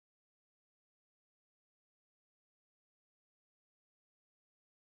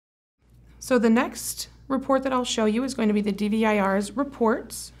So the next report that I'll show you is going to be the DVIR's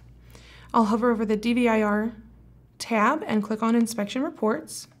reports. I'll hover over the DVIR tab and click on Inspection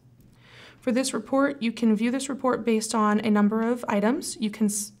Reports. For this report, you can view this report based on a number of items. You can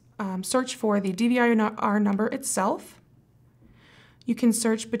search for the DVIR number itself. You can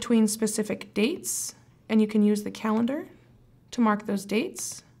search between specific dates, and you can use the calendar to mark those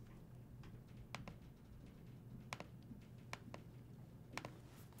dates.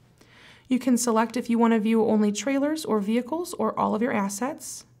 You can select if you want to view only trailers or vehicles or all of your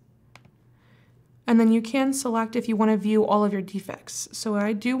assets. And then you can select if you want to view all of your defects. So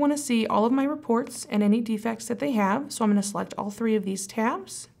I do want to see all of my reports and any defects that they have, so I'm going to select all three of these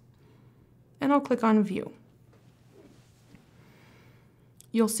tabs, and I'll click on View.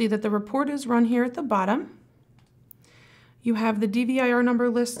 You'll see that the report is run here at the bottom. You have the DVIR number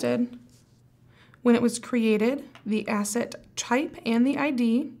listed, when it was created, the asset type and the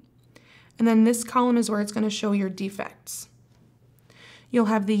ID, and then this column is where it's going to show your defects. You'll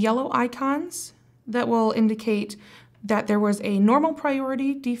have the yellow icons that will indicate that there was a normal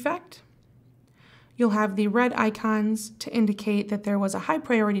priority defect. You'll have the red icons to indicate that there was a high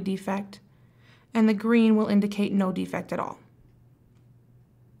priority defect, and the green will indicate no defect at all.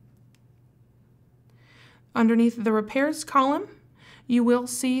 Underneath the repairs column, you will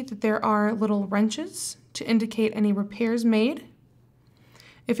see that there are little wrenches to indicate any repairs made.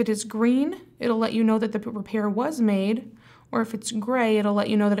 If it is green, it'll let you know that the repair was made, or if it's gray, it'll let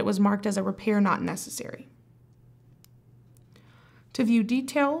you know that it was marked as a repair not necessary. To view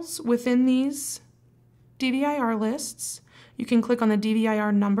details within these DVIR lists, you can click on the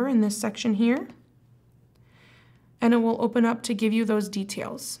DVIR number in this section here, and it will open up to give you those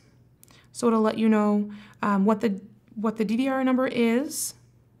details. So it'll let you know what the DVIR number is,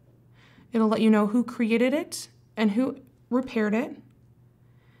 it'll let you know who created it and who repaired it,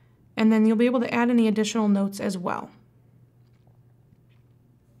 and then you'll be able to add any additional notes as well.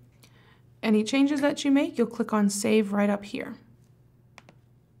 Any changes that you make, you'll click on Save right up here.